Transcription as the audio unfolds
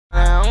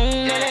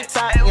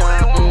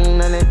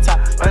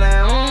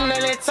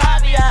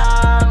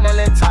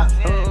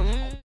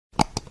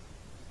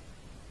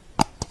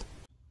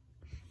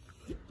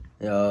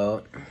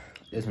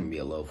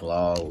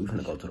vlog. We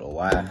finna go to the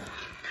Y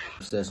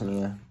session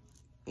here,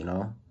 you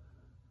know.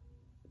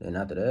 Then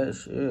after that,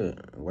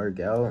 shit, work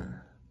out.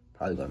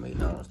 Probably gonna make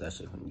notes. That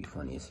shit gonna be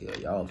funny as hell.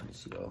 Y'all finna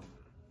see though.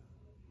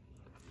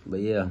 But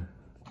yeah,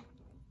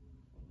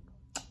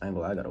 I ain't gonna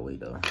lie, I gotta wait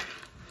though.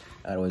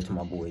 I gotta wait till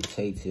my boy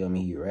Tate tell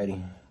me he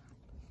ready.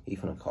 He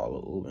finna call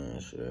a Uber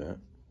and shit.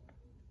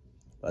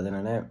 Other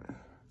than that,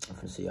 I'm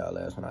finna see y'all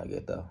last when I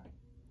get there.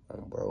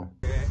 Bro.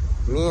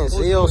 Me and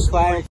Zil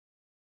sliding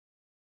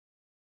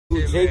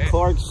Jake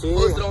Clark shit.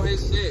 Posted on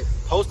his shit.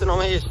 Posted on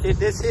his shit.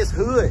 This his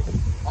hood.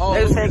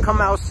 Niggas ain't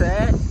come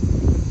outside.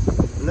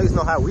 Niggas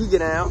know how we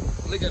get out.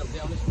 Look at him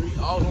down the street.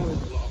 All on his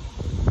block.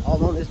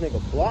 All on this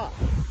nigga block.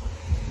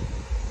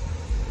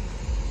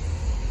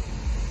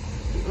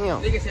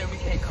 Damn. Niggas said we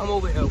can't come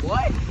over here.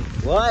 What?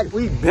 What?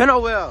 We been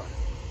over here.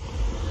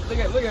 Look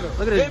at him.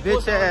 Look at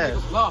this bitch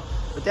ass.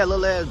 With that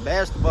little ass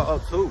basketball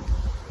too.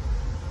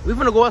 We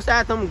finna go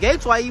outside them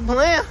gates while you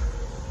playing.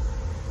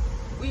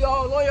 We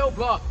all on your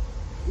block.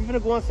 We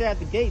finna go inside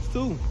the gates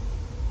too.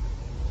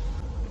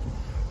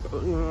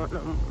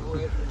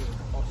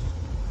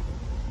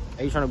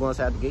 Hey, you trying to go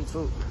inside the gates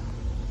too?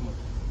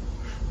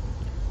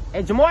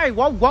 Hey, Jamari,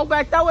 walk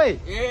back that way.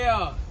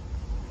 Yeah.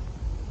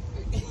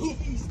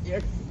 He's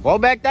scared. Walk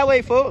back that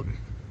way, fool.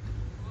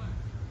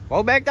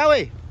 Walk back that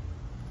way.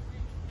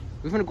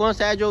 We finna go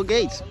inside your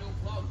gates.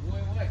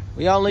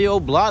 We all on your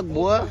block,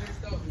 boy.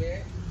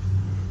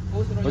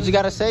 What you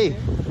gotta say?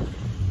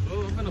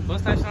 Oh, I'm finna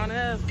bust that Sean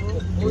ass, bro.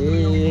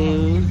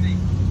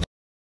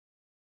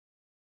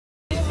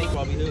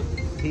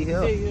 He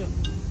here.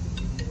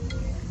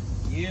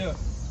 Yeah.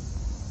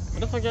 What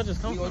the fuck y'all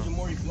just come from? On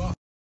Jamori's block.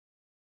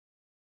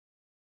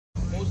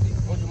 Mostly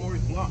on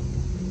Jamori's block.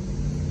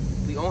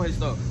 We own his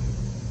stuff.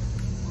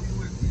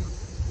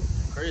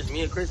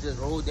 Me and Chris just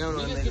rolled down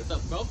on that nigga. The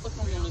belt for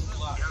coming on this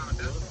block.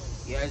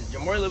 Yeah,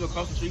 Jamori live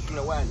across the street from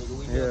the Y,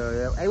 nigga.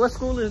 Yeah. Hey, what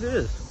school is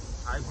this?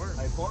 Hyde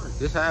Park.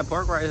 This Hyde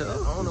Park right here?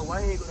 I don't know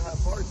why he ain't go to Hyde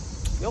Park.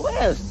 Yo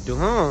ass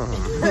dumb.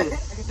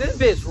 This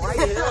bitch right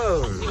here.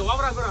 Nigga, why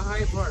would I go to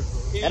Hyde Park,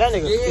 bro? Hey, that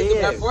nigga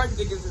scared. Hyde Park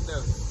niggas in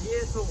there.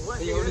 Yeah, so what?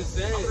 You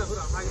understand? I'm gonna go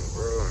to Hyde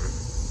Park.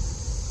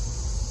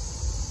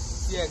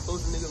 See how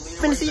close the nigga live.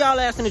 Finna see y'all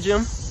ass in the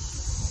gym.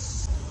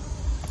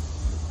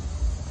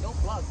 Your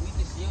block weak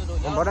as hell, though.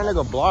 Bro, that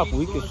nigga block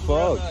weak as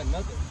fuck.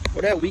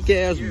 Bro, that weak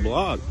ass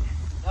block.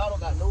 Y'all don't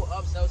got no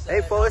ups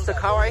outside. Hey, fool, it's the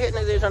car right here.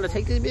 Niggas trying to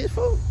take this bitch,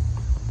 fool.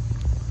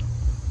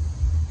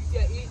 You see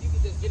how easy you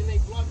can just get in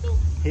that block, though?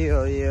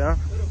 Hell yeah.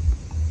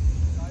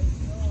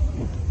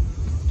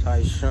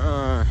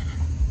 Tyshawn.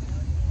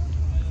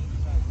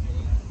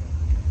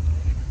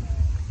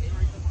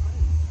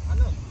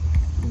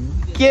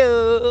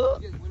 Yeah.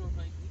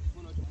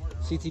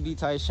 CTB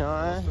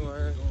Tyshawn.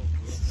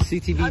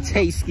 CTB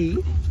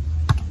Tasky.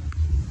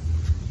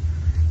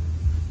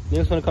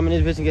 Niggas wanna come in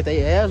this bitch and get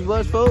their ass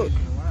bust, folks.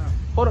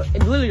 Hold on,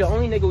 it's literally the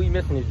only nigga we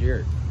missing is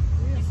Jared.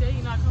 He said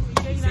he's not coming.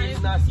 He said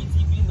he's not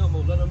CTB no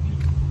more. Let him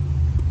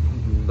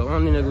be. The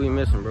only nigga we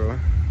missing, bro.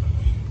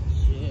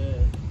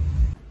 Shit.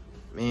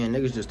 Man,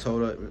 niggas just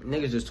told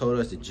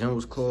us the gym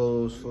was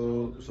closed,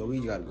 fool. So we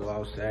gotta go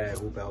outside,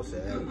 hoop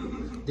outside.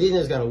 These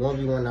niggas got a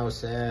 1v1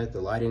 outside.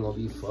 The lighting gonna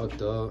be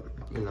fucked up,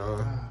 you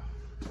know.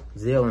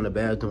 Zell in the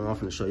bathroom. I'm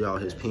finna show y'all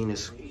his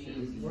penis.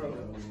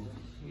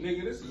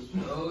 Nigga, this is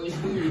Oh, you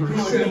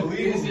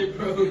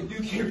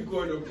can't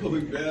record no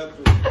public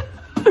bathroom.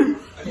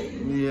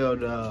 Yo,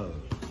 dog.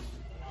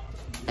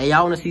 Hey,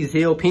 y'all wanna see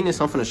Zell penis?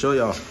 I'm finna show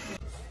y'all.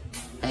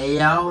 Hey,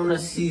 y'all wanna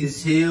see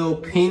Zell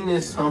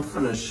penis? I'm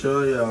finna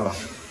show y'all.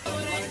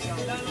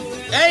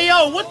 Hey,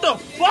 yo, what the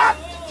fuck?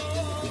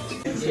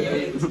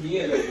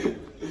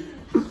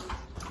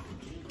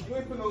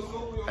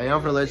 Hey,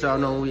 I'm finna let y'all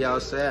know when we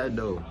outside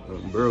though,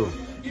 bro.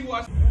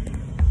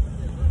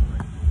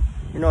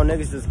 You know,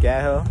 niggas just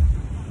got here.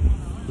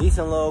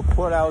 Decent little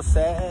court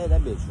outside.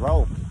 That bitch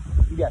raw.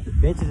 You got the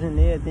benches and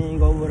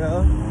everything over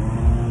there.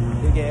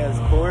 Big ass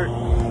court.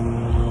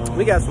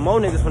 We got some more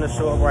niggas finna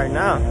show up right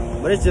now.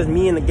 But it's just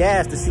me and the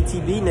gas, the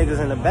CTB niggas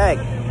in the back.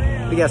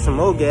 We got some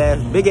more gas.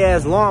 Big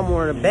ass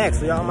lawnmower in the back,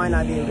 so y'all might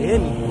not be able to hear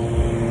me.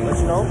 But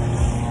you know,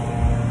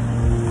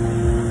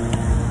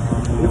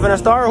 we finna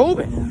start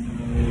hooping.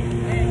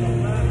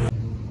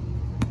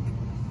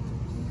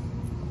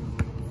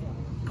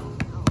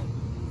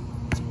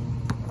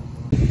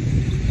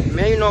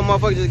 Man, you know,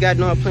 motherfuckers just got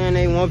done playing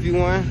a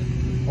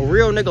 1v1. A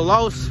real nigga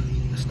lost.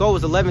 The score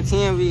was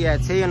 11-10. We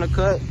got Tay in the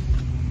cut.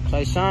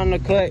 Tyshawn in the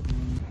cut.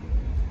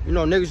 You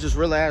know, niggas just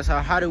realized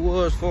how hot it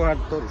was for I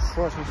had to throw the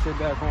shorts and shit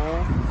back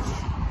on.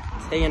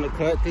 Tay in the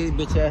cut. These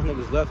bitch ass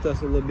niggas left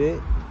us a little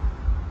bit.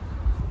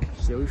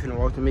 Shit, we finna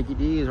walk to Mickey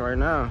D's right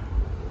now.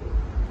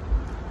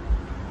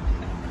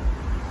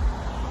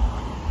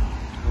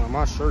 Well,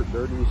 my shirt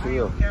dirty as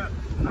hell.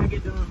 When I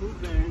get done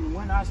hooping,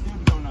 when I still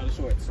be on other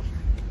shorts.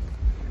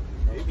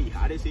 It be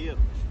hot as hell.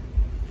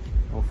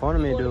 What fun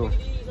of me, dude?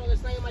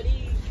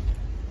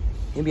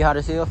 It be hot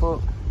as hell,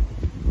 folks.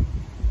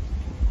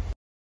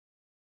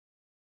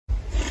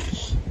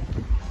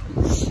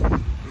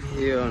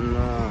 Hell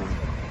no.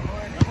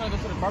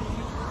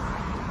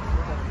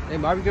 They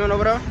barbecuing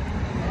over there?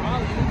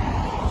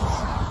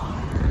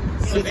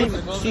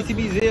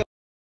 CTB Zill.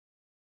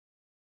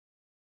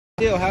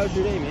 Zill, how's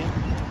your day, man?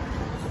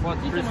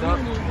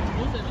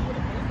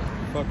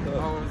 Fucked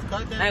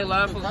up. Hey,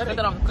 love, cut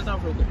that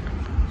off real quick.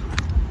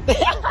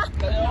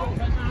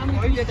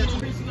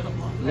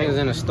 Niggas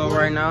in the store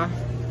right now.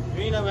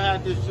 You ain't never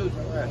had this shit.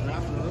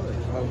 Not from the hood.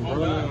 Oh,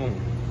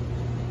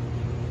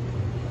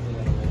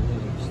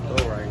 bro.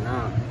 Store right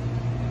now.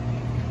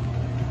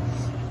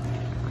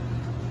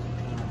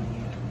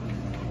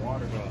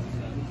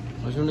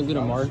 What's gonna get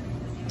a mark?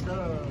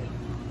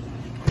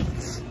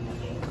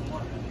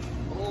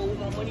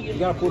 You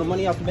gotta pull the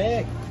money out the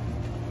bag.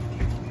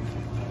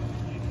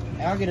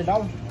 I'll get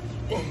 $1.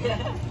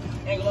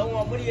 Hey, love,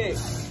 where my money at?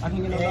 I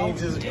can get no I ain't $1.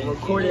 just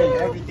recording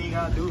everything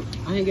I do.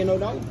 I ain't get no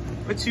 $1.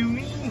 What you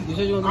mean? You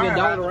said you was gonna get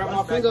 $1 to wrap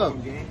my finger.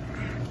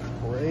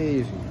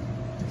 Crazy.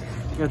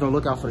 You have to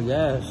look out for the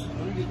gas.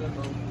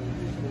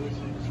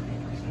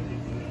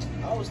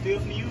 I was still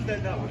finna use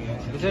that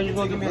 $1. You said you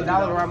was gonna give me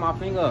 $1 to wrap my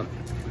finger up.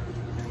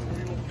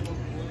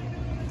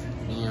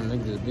 Damn,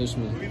 nigga just bitched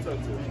me. Who you talk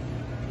to?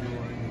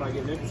 If I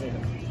get niggas in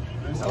it.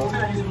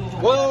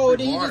 Whoa,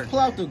 did he just pull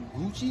out the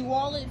Gucci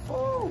wallet?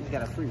 Oh, he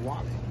got a free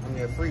wallet. I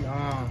mean, a free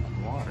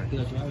water. He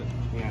let you have it.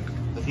 Yeah,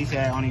 but he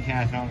said only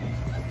cash only.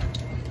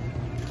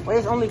 Wait,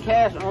 it's only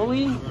cash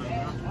only?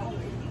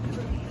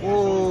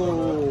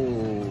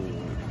 Oh.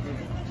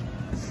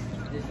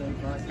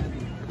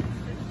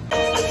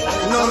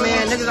 You know,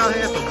 man, niggas out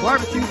here for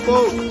barbecue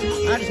food.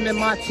 I just met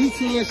my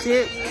TT and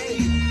shit.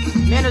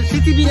 Man, the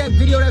CTB, that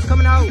video that's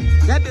coming out,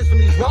 that bitch from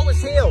me raw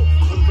as hell.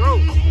 Bro.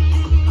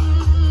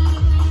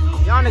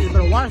 Y'all niggas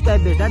better watch that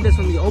bitch. That bitch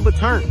from me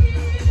overturned.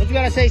 What you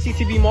gotta say,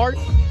 CTB Mark?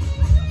 Oh,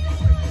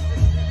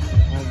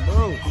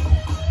 bro.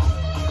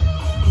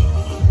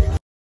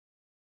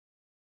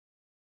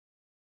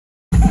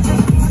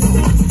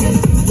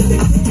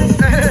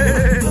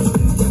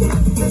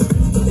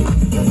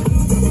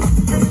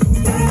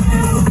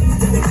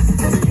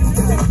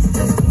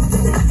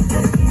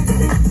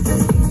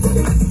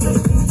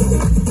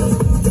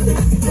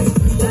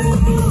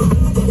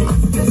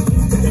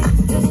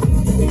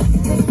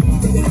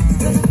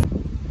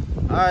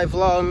 Alright,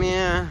 vlog,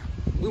 man.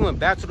 We went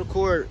back to the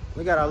court.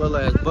 We got our little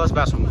ass bust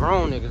by some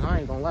grown niggas. I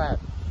ain't gonna lie.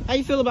 How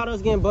you feel about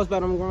us getting bust by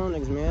them grown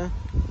niggas, man?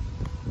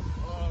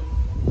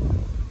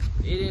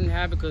 It didn't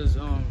happen because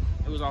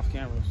it was off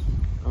cameras.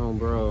 Oh,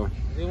 bro.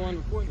 They weren't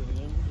recorded.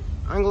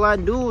 I ain't gonna lie,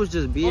 dude was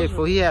just big,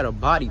 for he had a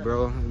body,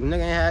 bro. Nigga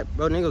ain't had,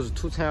 bro, nigga was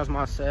 2 times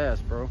my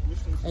size, bro.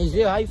 Hey,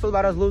 Jill, how you feel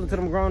about us losing to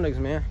them grown niggas,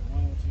 man?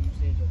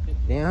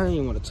 Damn, I didn't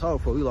even want to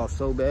talk, for we lost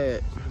so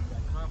bad.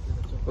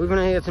 We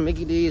gonna head to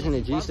Mickey D's and the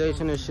G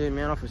Station and shit,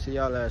 man. I'm gonna see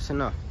y'all ass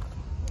enough.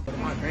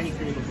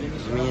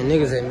 Man,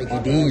 niggas at Mickey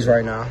D's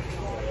right now.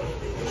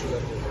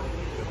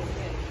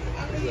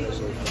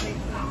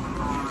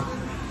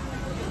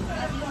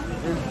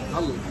 I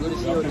look good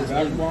as hell this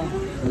basketball.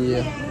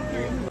 Yeah.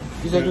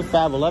 You said you're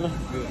 5'11"?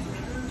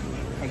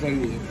 I tell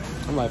you.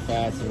 I'm like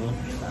 5'10".